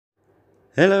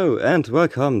Hello and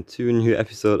welcome to a new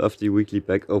episode of the weekly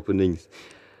pack openings.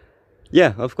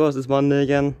 Yeah, of course it's Monday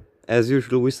again. As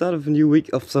usual, we start with a new week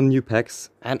of some new packs.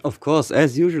 And of course,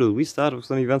 as usual, we start with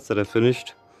some events that I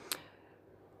finished.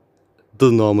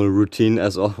 The normal routine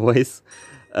as always.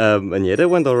 And yeah, they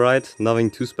went alright.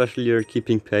 Nothing too special here,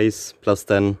 keeping pace, plus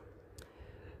 10.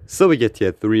 So we get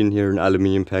tier 3 in here, an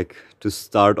aluminium pack to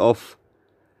start off.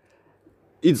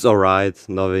 It's alright,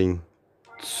 nothing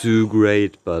too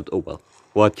great, but oh well,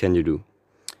 what can you do?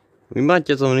 We might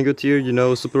get something good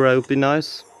here, super rare would be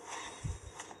nice.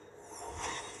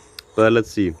 But let's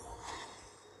see.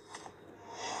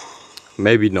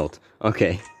 Maybe not.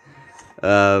 Okay.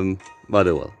 But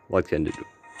oh well, what can you do?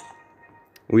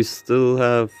 We still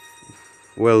have,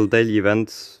 well, daily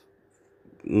events.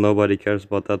 Nobody cares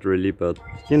about that really, but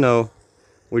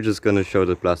we're just gonna show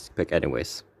the plastic pack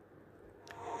anyways.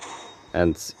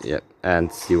 And yeah,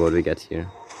 and see what we get here.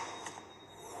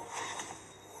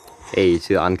 Hey,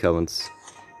 2 uncommons.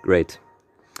 Great.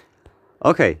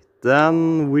 Okay,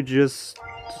 then we just...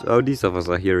 Oh, these of us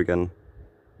are here again.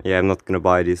 Yeah, I'm not gonna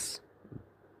buy these.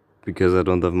 Because I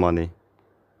don't have money.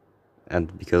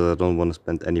 And because I don't want to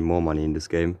spend any more money in this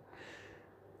game.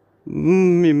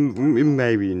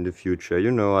 Maybe in the future,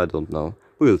 I don't know.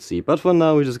 We'll see. But for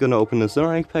now, we're just gonna open the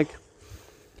rank pack.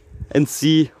 And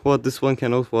see what this one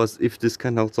can offer us. If this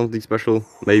can help something special.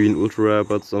 Maybe an ultra rare,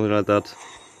 but something like that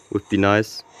would be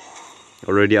nice.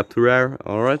 Already up to rare,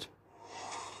 alright.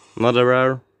 Another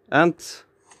rare. And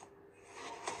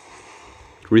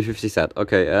 350 set.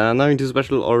 Okay, nothing too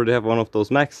special. Already have one of those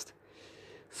maxed.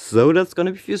 So that's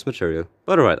gonna be fuse material.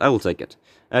 But alright, I will take it.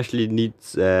 I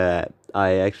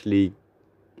actually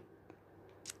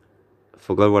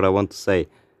forgot what I want to say.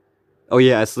 Oh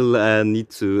yeah, I still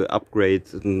need to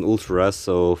upgrade an ultra,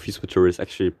 so fuse material is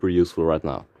actually pretty useful right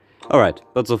now. Alright,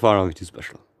 but so far nothing too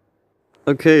special.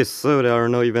 Okay, so there are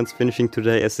no events finishing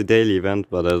today as a daily event,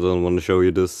 but I don't want to show you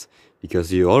this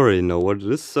because you already know what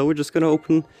it is. So we're just gonna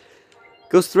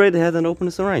go straight ahead and open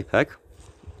the samurai pack.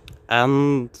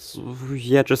 And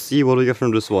yeah, just see what we get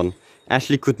from this one.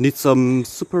 Actually could need some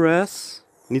super rares,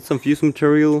 need some fuse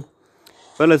material,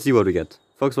 but let's see what we get.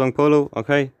 Volkswagen Polo,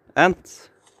 okay, and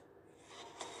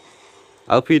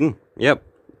Alpine, yep,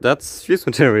 that's fuse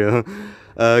material.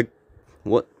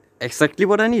 Exactly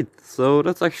what I need, so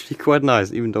that's actually quite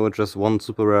nice, even though it's just one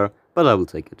super rare, but I will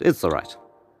take it, it's alright.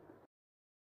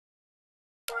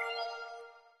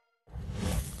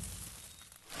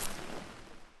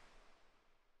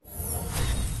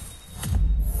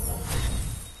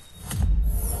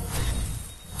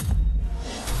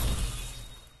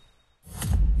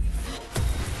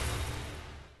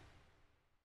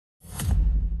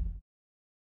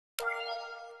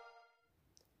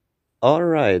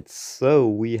 Alright, so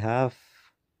we have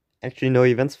actually no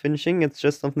events finishing, it's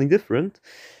just something different.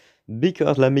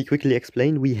 Because let me quickly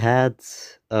explain, we had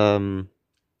yeah,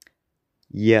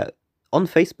 on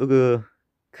Facebook a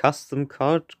custom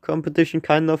card competition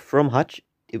kind of from Hutch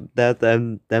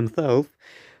themselves.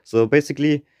 So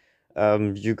basically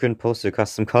you can post your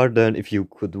custom card, and if you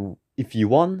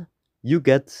won, you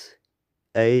get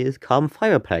a Calm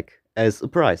Fire pack as a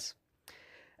prize.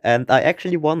 And I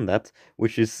actually won that,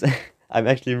 which is I'm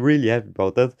actually really happy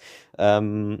about that.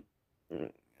 And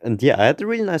yeah, I had a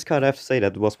really nice card, I have to say.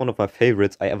 That was one of my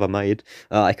favorites I ever made.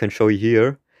 I can show you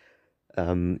here,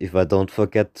 if I don't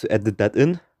forget to edit that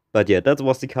in. But yeah, that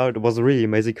was the card. It was a really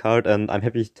amazing card, and I'm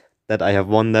happy that I have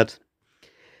won that.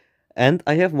 And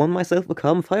I have won myself a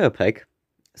Calm Fire pack.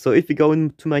 So if we go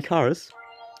into my cars,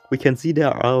 we can see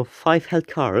there are 5 held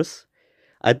cars.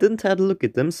 I didn't have a look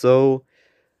at them, so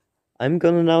I'm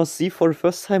gonna now see for the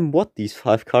first time what these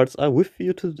 5 cards are with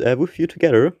you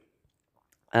together.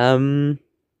 And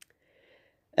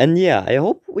yeah, I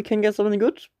hope we can get something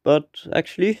good, but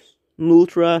actually, an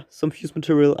ultra, some fuse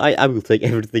material, I will take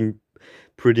everything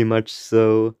pretty much,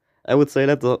 so I would say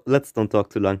let's don't talk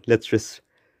too long, let's just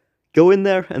go in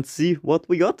there and see what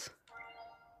we got.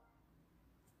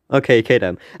 Okay,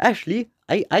 K-Dam. Actually,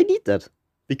 I need that,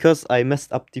 because I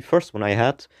messed up the first one I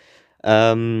had,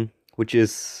 which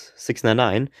is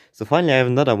 699, so finally I have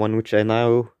another one which I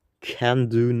now can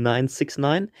do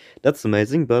 969, that's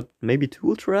amazing, but maybe 2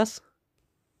 ultras?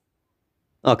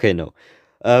 Okay, no.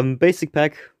 Basic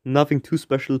pack, nothing too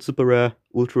special, super rare,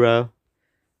 ultra rare.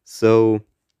 So,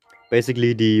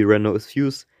 basically the Renault is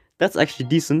fuse. That's actually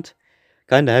decent.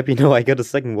 Kinda happy now I got a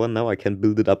second one, now I can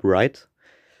build it up right.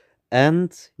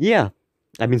 And yeah,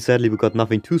 I mean sadly we got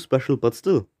nothing too special, but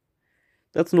still.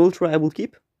 That's an ultra I will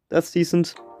keep, that's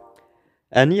decent.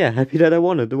 And yeah, happy that I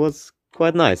won it, it was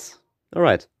quite nice.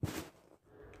 Alright.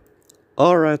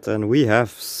 Alright, and we have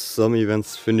some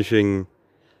events finishing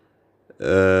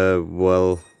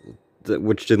Well,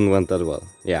 which didn't went that well.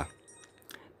 Yeah.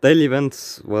 Daily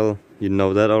events, well, you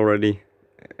know that already,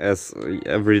 as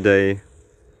every day.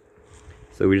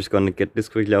 So we're just gonna get this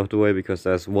quickly out of the way because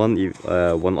there's one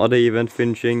other event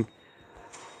finishing,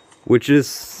 which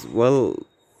is, well,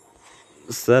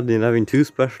 sadly having too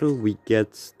special. We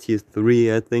get tier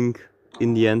 3, I think,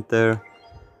 in the end there.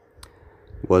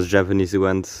 Was Japanese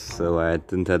event, so I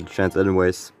didn't have a chance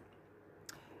anyways.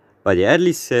 But yeah, at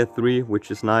least tier 3,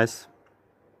 which is nice.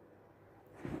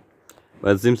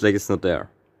 But it seems like it's not there.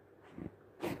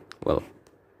 Well,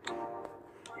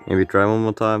 maybe try one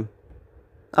more time.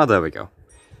 Ah, there we go.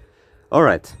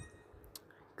 Alright.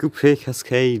 Coupe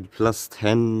Cascade plus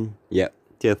 10. Yeah,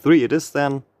 tier 3 it is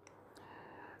then.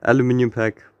 Aluminium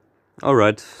pack.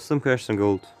 Alright, some cash and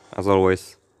gold, as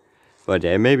always. But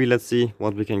yeah, maybe let's see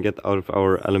what we can get out of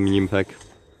our aluminium pack.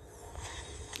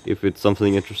 If it's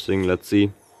something interesting, let's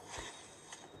see.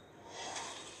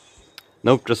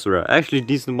 Nope, just a rare. Actually,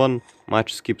 decent one. Might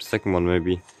just keep the second one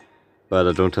maybe. But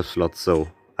I don't have slots, so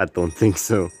I don't think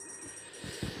so.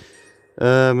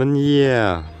 And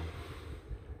yeah.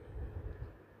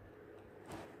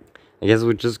 I guess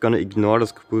we're just gonna ignore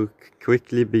this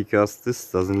quickly because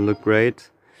this doesn't look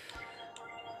great.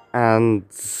 And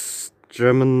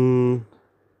German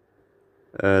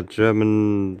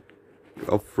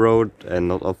off-road and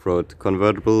not off-road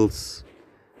convertibles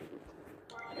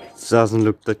doesn't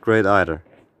look that great either.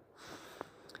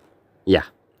 Yeah,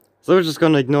 so we're just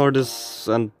gonna ignore this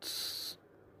and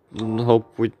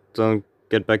hope we don't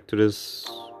get back to this.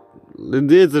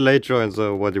 It's a late join,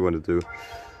 so what do you want to do?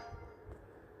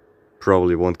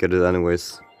 Probably won't get it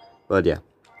anyways, but yeah,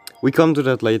 we come to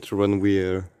that later when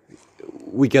we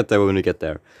get there when we get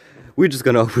there. We're just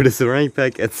gonna open this rank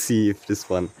pack and see if this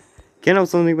one can have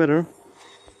something better.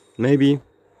 Maybe.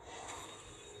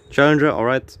 Challenger,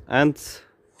 alright, and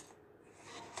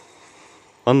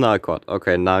Honda Accord.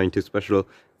 Okay, now into special.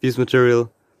 Fuse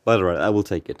material, but alright, I will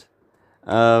take it.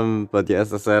 But yeah,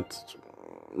 as I said,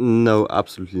 no,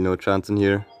 absolutely no chance in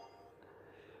here.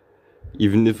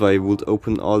 Even if I would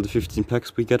open all the 15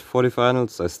 packs we get for the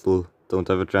finals, I still don't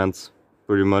have a chance,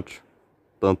 pretty much.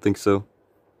 Don't think so.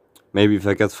 Maybe if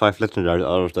I get 5 legendaries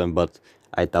out of them, but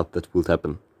I doubt that will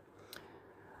happen.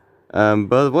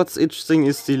 But what's interesting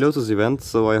is the Lotus event,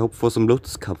 so I hope for some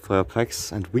Lotus Campfire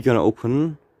packs, and we're gonna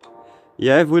open...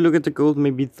 Yeah, if we look at the gold,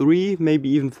 maybe 3, maybe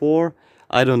even 4,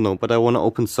 I don't know, but I wanna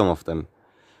open some of them.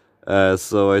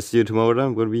 So I see you tomorrow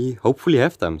then, when we hopefully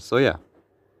have them, so yeah.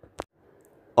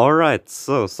 Alright,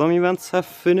 so some events have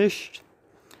finished,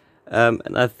 and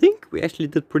I think we actually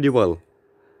did pretty well.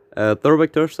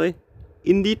 Throwback Thursday,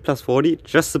 indeed plus 40,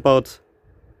 just about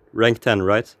rank 10,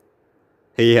 right?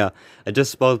 Yeah, I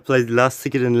just about played the last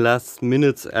ticket in the last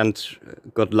minute and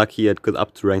got lucky and got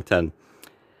up to rank 10.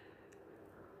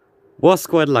 Was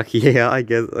quite lucky, yeah, I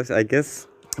guess.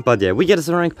 But yeah, we get us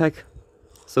a rank pack,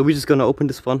 so we're just gonna open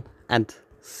this one and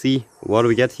see what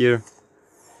we get here.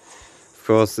 Of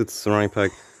course, it's a rank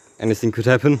pack. Anything could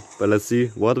happen, but let's see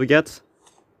what we get.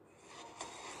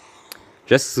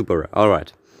 Just super rare,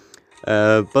 alright.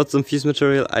 But some fuse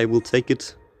material, I will take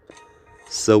it.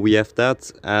 So we have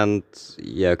that, and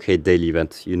yeah, okay, daily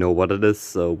event, you know what it is,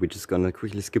 so we're just gonna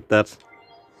quickly skip that.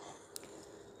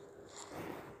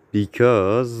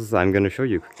 Because I'm gonna show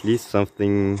you quickly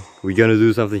something, we're gonna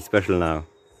do something special now.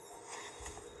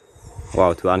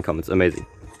 Wow, 2 uncommons, amazing.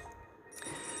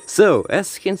 So,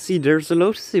 as you can see, there's a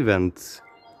Lotus event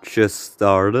just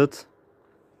started.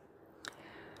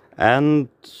 And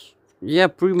yeah,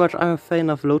 pretty much I'm a fan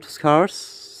of Lotus cars,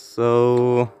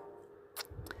 so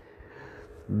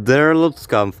there are Lotus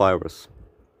campfires.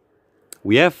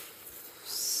 We have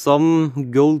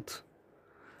some gold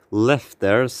left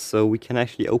there, so we can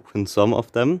actually open some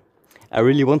of them. I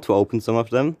really want to open some of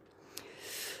them,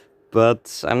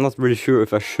 but I'm not really sure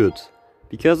if I should,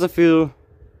 because I feel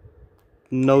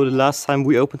the last time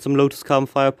we opened some Lotus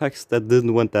Campfire packs, that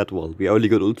didn't went that well. We only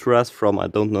got Ultras from, I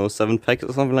don't know, 7 packs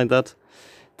or something like that.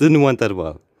 Didn't went that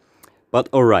well. But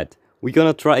alright, we're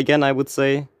gonna try again, I would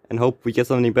say, and hope we get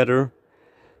something better.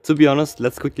 To be honest,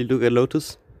 let's quickly look at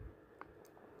Lotus.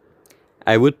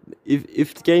 I would,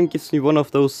 if the game gives me one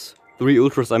of those 3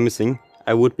 Ultras I'm missing,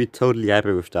 I would be totally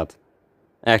happy with that.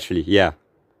 Actually, yeah.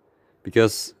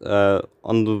 Because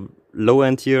on the low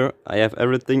end here, I have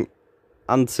everything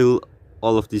until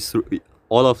all of these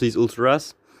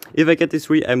Ultras. If I get these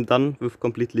 3, I'm done with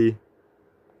completely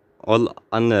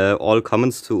all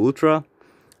commons to Ultra.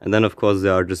 And then of course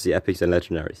there are just the epics and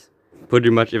legendaries. Pretty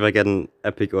much if I get an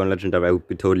epic or a legendary, I would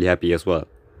be totally happy as well.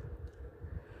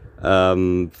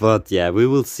 But yeah, we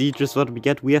will see just what we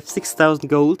get. We have 6,000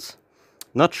 gold.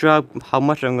 Not sure how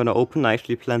much I'm gonna open. I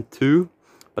actually planned 2,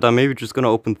 but I'm maybe just gonna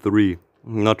open 3.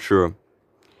 Not sure.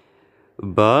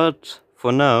 But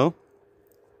for now,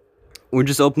 we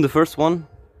just open the first one.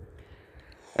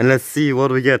 And let's see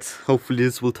what we get. Hopefully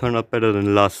this will turn out better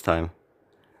than last time.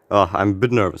 Oh, I'm a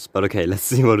bit nervous, but okay, let's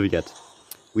see what we get.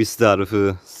 We start with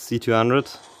a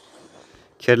C200,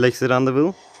 Cadillac Sedan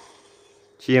DeVille,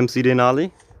 GMC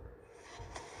Denali,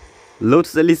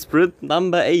 Lotus Elite Sprint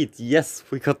number 8. Yes,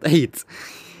 we got 8.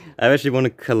 I actually want to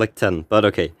collect 10, but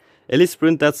okay. Elite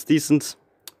Sprint, that's decent.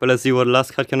 But let's see what the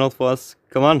last card can offer for us.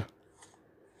 Come on.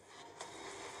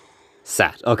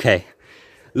 Sad, okay.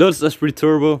 Lotus Esprit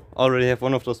Turbo, already have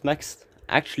one of those maxed.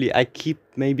 Actually, I keep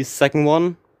maybe second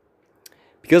one.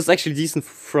 Because it's actually decent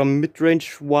from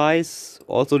mid-range wise.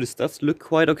 Also, the stats look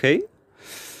quite okay.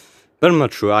 But I'm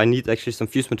not sure, I need actually some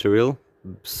fuse material.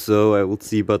 So I will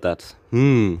see about that.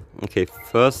 Okay,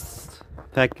 first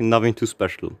pack, nothing too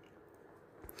special.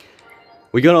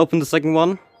 We're gonna open the second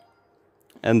one.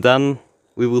 And then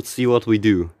we will see what we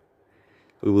do.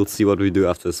 We will see what we do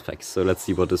after this pack. So let's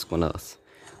see what this one has.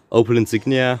 Opel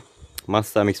Insignia,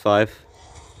 Mazda MX-5,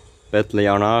 Bentley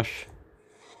Arnage,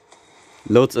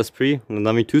 Lotus Esprit,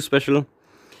 nothing too special.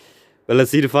 But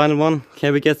let's see the final one.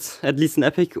 Can we get at least an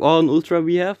epic or an ultra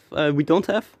we don't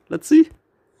have? Let's see.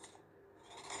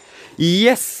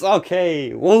 Yes,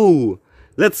 okay, whoa,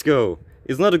 let's go.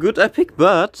 It's not a good epic,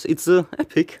 but it's a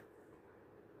epic.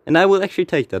 And I will actually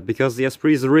take that, because the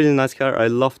Esprit is a really nice car. I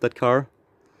love that car.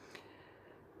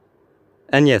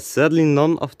 And yes, sadly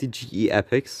none of the GE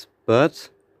epics, but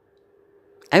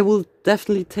I will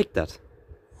definitely take that.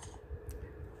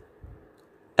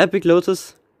 Epic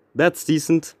Lotus, that's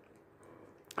decent.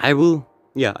 I will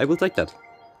take that.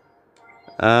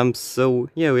 So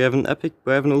yeah, we have an epic,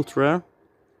 we have an ultra rare.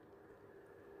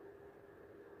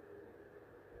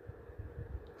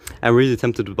 I'm really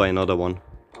tempted to buy another one.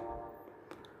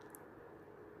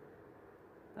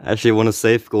 I actually want to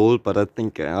save gold, but I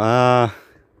think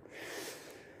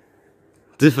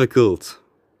difficult.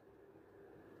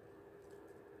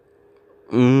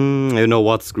 You know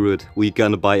what, screw it. We're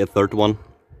gonna buy a third one.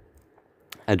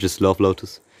 I just love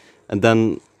Lotus. And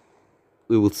then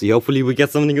we will see. Hopefully we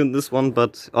get something in this one,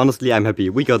 but honestly I'm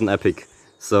happy. We got an epic.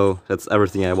 So that's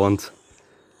everything I want.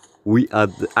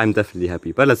 I'm definitely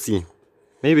happy. But let's see.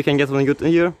 Maybe we can get something good in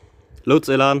here. Lotus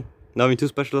Elan, nothing too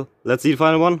special. Let's see the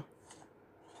final one.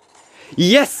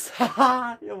 Yes!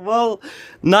 Haha! Well,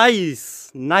 nice!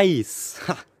 Nice!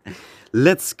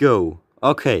 Let's go.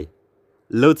 Okay.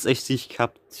 Lotus HC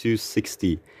Cup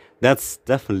 260. That's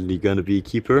definitely gonna be a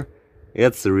keeper.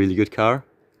 It's a really good car.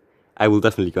 I will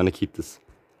definitely gonna keep this.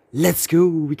 Let's go!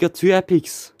 We got 2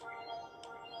 epics.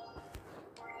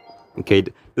 Okay,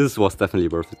 this was definitely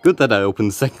worth it. Good that I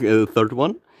opened the third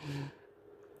one.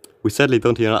 We sadly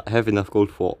don't have enough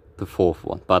gold for the fourth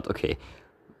one, but okay.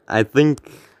 I think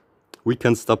we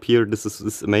can stop here. This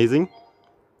is amazing.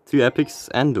 2 epics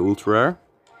and the ultra rare.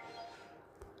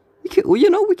 We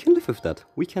can live with that.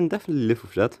 We can definitely live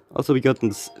with that. Also, we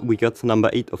got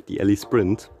number 8 of the Elite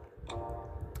Sprint.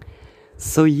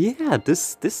 So yeah,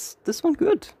 this one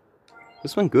good.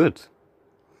 This one good.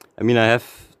 I mean, I have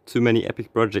too many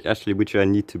epic projects actually which I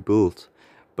need to build,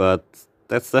 but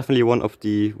that's definitely one of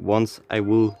the ones I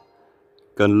will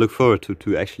gonna look forward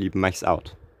to actually max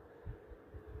out.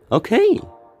 Okay,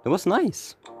 that was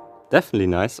nice. Definitely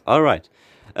nice. Alright.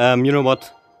 You know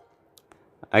what?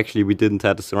 Actually, we didn't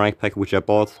have the ceramic pack which I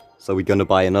bought, so we're gonna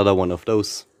buy another one of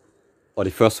those. Or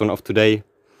the first one of today.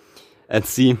 And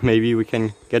see, maybe we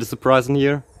can get a surprise in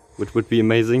here, which would be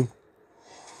amazing.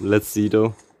 Let's see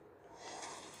though.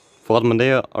 Ford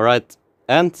Mondeo, alright.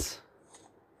 And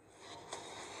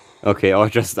okay, or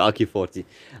just Alki 40.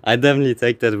 I definitely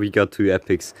take that. We got 2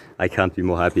 epics. I can't be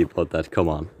more happy about that. Come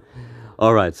on.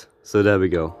 Alright, so there we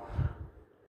go.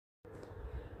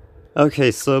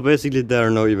 Okay, so basically there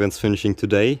are no events finishing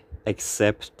today,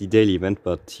 except the daily event,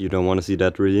 but you don't want to see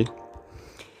that really.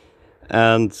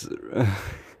 And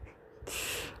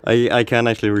I can't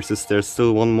actually resist. There's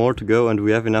still one more to go and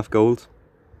we have enough gold.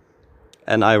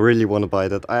 And I really want to buy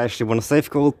that. I actually want to save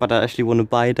gold, but I actually want to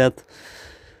buy that.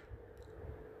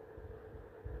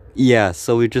 Yeah,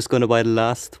 so we're just gonna buy the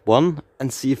last one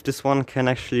and see if this one can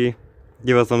actually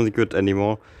give us something good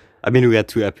anymore. I mean, we had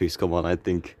 2 epics, come on, I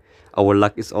think our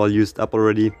luck is all used up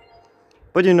already.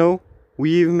 But you know,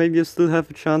 we maybe still have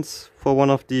a chance for one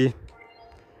of the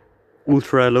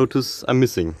Ultra Lotus I'm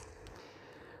missing.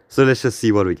 So let's just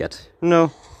see what we get.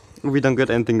 No, we don't get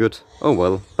anything good. Oh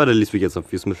well, but at least we get some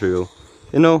fuse material.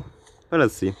 You know, but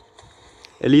let's see.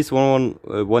 At least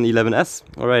 111S,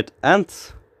 alright, and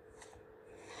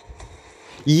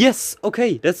yes,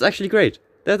 okay, that's actually great.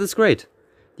 That is great.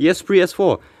 The Esprit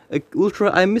S4, a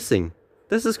Ultra I'm missing.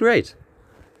 This is great.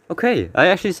 Okay, I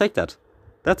actually take that.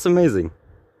 That's amazing.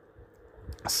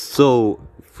 So,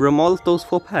 from all of those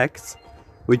 4 packs,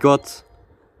 we got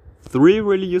 3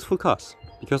 really useful cards.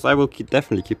 Because I will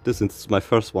definitely keep this since it's my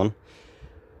first one.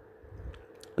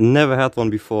 Never had one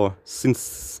before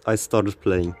since I started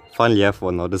playing. Finally have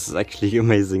one now. This is actually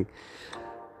amazing.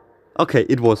 Okay,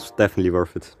 it was definitely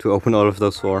worth it to open all of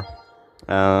those 4.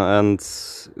 And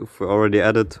if we're already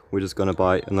at it, we're just gonna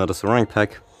buy another ceramic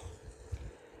pack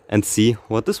and see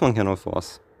what this one can offer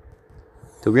us.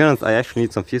 To be honest, I actually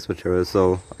need some fuse material,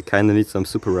 so I kinda need some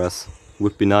super rares.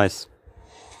 Would be nice.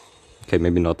 Okay,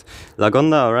 maybe not.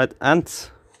 Lagonda, alright, and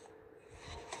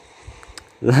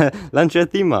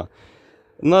Lanchathema.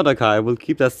 Another car, I will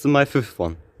keep that to my 5th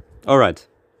one. Alright,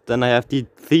 then I have the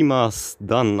themas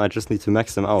done, I just need to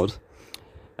max them out.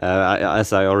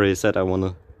 As I already said, I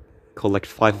wanna collect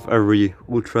 5 of every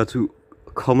Ultra to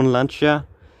common Lancia.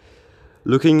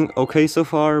 Looking okay so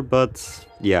far, but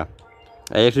yeah.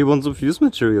 I actually want some fuse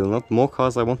material, not more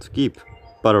cars I want to keep.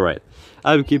 But alright,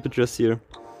 I will keep it just here.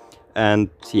 And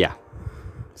yeah,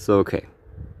 so okay.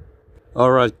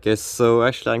 Alright guys, so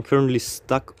actually I'm currently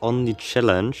stuck on the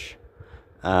challenge.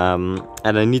 And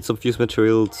I need some fuse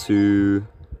material to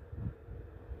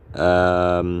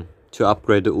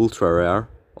upgrade the Ultra Rare,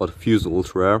 or the Fuse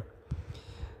Ultra Rare.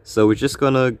 So we're just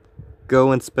gonna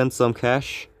go and spend some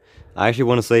cash. I actually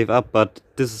want to save up, but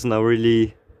this is now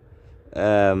really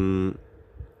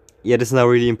this is now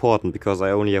really important because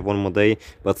I only have 1 more day,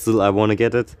 but still I want to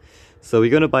get it. So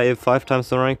we're gonna buy a 5 times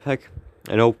ceramic pack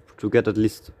and hope to get at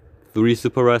least 3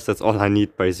 super rares. That's all I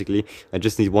need basically. I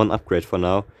just need 1 upgrade for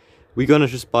now. We're gonna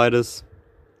just buy this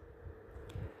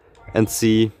and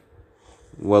see.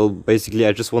 Well, basically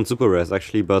I just want super rares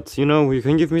actually, but you know, you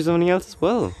can give me something else as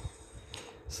well.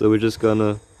 So we're just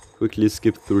gonna quickly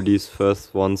skip through these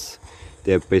first ones.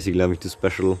 They're basically nothing too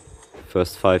special.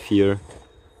 First 5 here.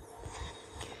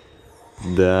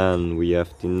 Then we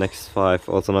have the next 5,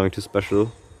 also nothing too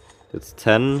special. It's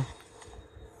 10.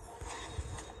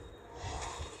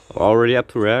 Already up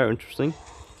to rare, interesting.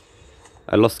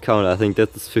 I lost count, I think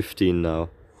that is 15 now.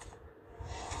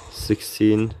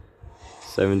 16,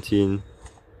 17,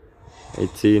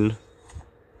 18,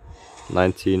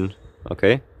 19,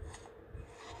 okay.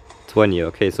 20,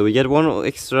 okay, so we get 1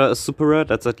 extra super rare,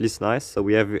 that's at least nice. So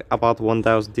we have about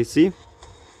 1000 TC.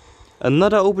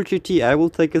 Another OBGT, I will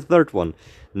take a 3rd one.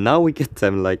 Now we get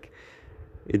them, like,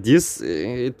 I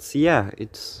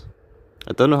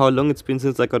don't know how long it's been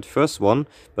since I got the first one,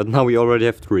 but now we already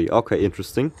have 3. Okay,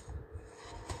 interesting.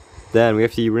 Then we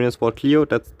have the Renault Sport Clio,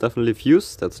 that's definitely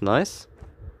fused, that's nice.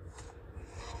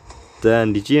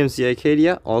 Then the GMC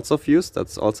Acadia, also fused,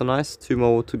 that's also nice. 2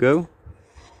 more to go.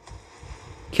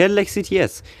 Cadillac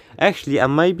CTS. Actually, I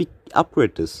might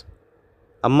upgrade this.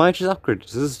 I might just upgrade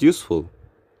this, this is useful.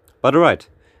 But alright,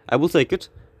 I will take it.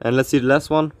 And let's see the last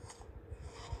one.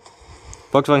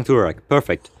 Volkswagen Touareg,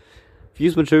 perfect.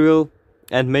 Fuse material,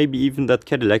 and maybe even that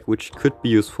Cadillac, which could be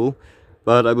useful.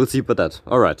 But I will see about that.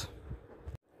 Alright.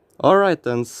 Alright,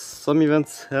 then some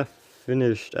events have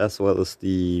finished as well as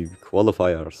the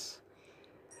qualifiers.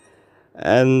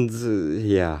 And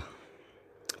yeah,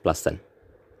 plus 10.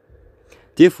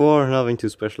 Tier 4, nothing too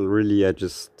special really, I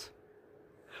just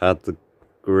had a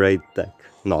great deck.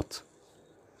 Not.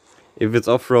 If it's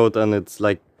off-road and it's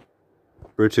like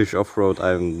British off-road,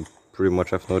 I pretty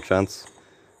much have no chance.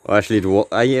 Well, actually,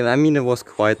 I mean it was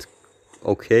quite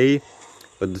okay,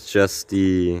 but it's just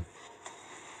the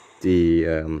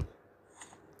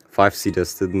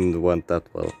 5-seaters didn't went that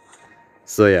well.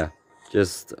 So yeah,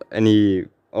 just any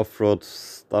off-road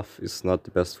stuff is not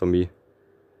the best for me.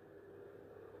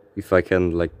 If I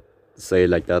can like say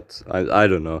like that, I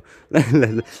don't know.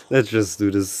 Let's just do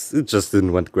this. It just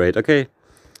didn't went great. Okay,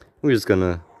 we're just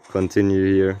gonna continue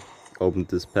here. Open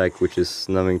this pack, which is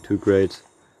nothing too great.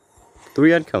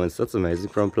 3 uncommons, that's amazing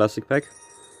from a plastic pack.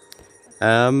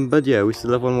 But yeah, we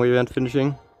still have 1 more event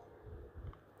finishing,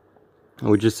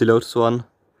 which is the Lotus one,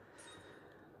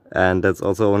 and that's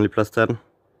also only plus 10.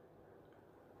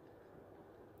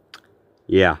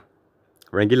 Yeah,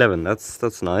 rank 11.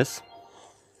 That's nice.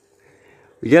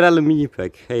 We get aluminium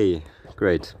pack. Hey,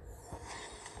 great.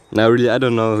 Now really, I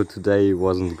don't know. Today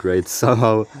wasn't great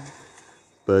somehow,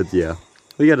 but yeah,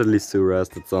 we got at least 2 rares.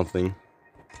 That's something.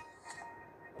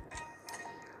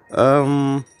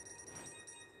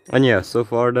 And yeah, so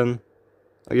far then,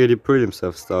 okay, the prelims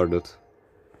have started.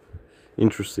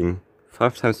 Interesting.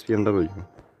 5 times BMW.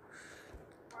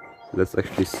 Let's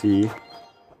actually see.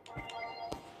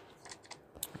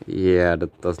 Yeah,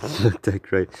 that doesn't look that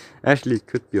great. Actually, it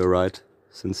could be alright,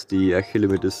 since the actual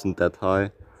limit isn't that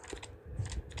high.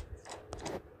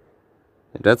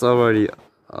 That's already...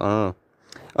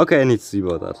 okay, I need to see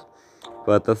about that.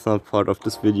 But that's not part of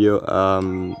this video.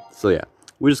 So yeah,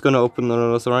 we're just gonna open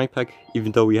another ceramic pack,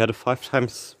 even though we had it 5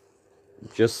 times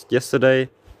just yesterday.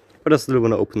 But I still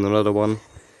wanna open another one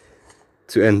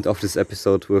to end off this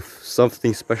episode with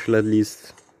something special at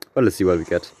least. But let's see what we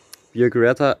get.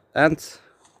 Biogreta and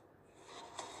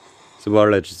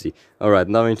Subaru Legacy. Alright,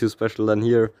 nothing too special than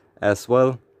here as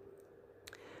well.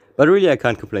 But really I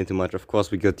can't complain too much. Of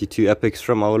course we got the 2 epics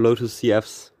from our Lotus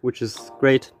CFs, which is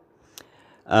great.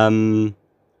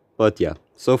 But yeah,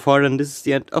 so far then this is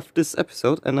the end of this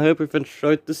episode, and I hope you've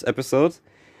enjoyed this episode.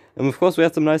 And of course we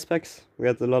had some nice packs. We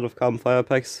had a lot of carbon fiber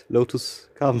packs, Lotus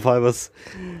carbon fibers.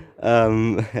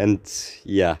 And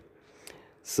yeah,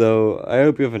 so I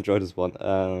hope you've enjoyed this one.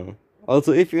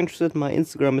 Also, if you're interested, my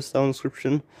Instagram is down in the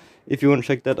description. If you want to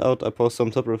check that out, I post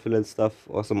some top affiliate stuff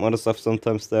or some other stuff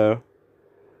sometimes there.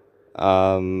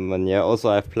 And yeah, also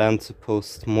I've planned to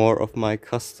post more of my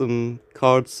custom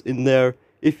cards in there.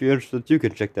 If you're interested, you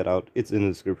can check that out. It's in the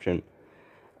description.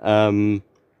 And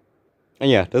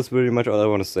yeah, that's pretty much all I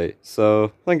want to say.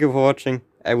 So, thank you for watching.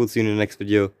 I will see you in the next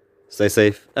video. Stay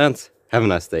safe and have a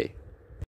nice day.